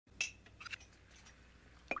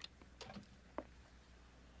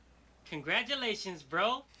Congratulations,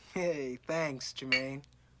 bro. Hey, thanks, Jermaine.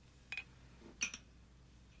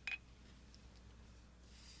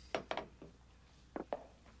 I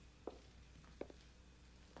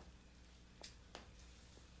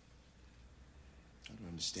don't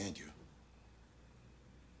understand you.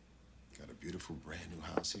 Got a beautiful brand new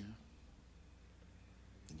house here,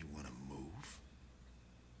 and you want to move?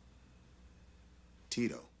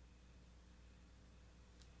 Tito.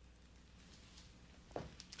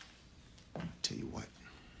 Tell you what.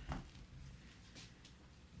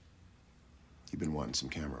 You've been wanting some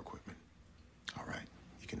camera equipment. All right,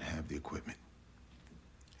 you can have the equipment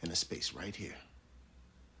in a space right here,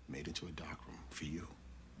 made into a darkroom for you.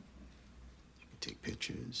 You can take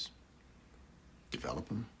pictures, develop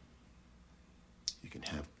them. You can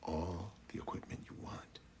have all the equipment you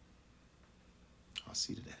want. I'll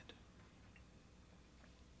see to that.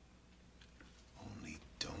 Only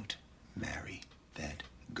don't marry that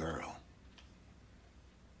girl.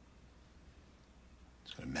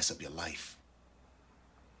 It's gonna mess up your life.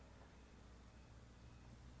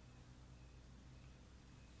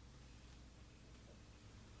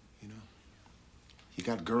 You know, you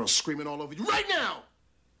got girls screaming all over you right now.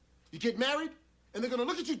 You get married, and they're gonna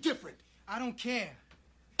look at you different. I don't care.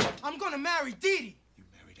 I'm gonna marry Dee Dee. You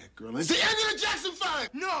marry that girl, and it's the end of the Jackson 5!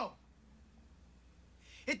 No!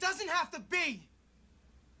 It doesn't have to be.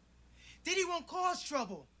 Dee Dee won't cause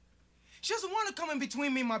trouble. She doesn't want to come in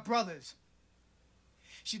between me and my brothers.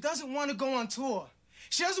 She doesn't want to go on tour.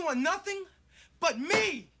 She doesn't want nothing but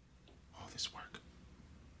me. All this work.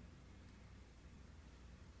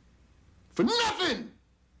 For nothing!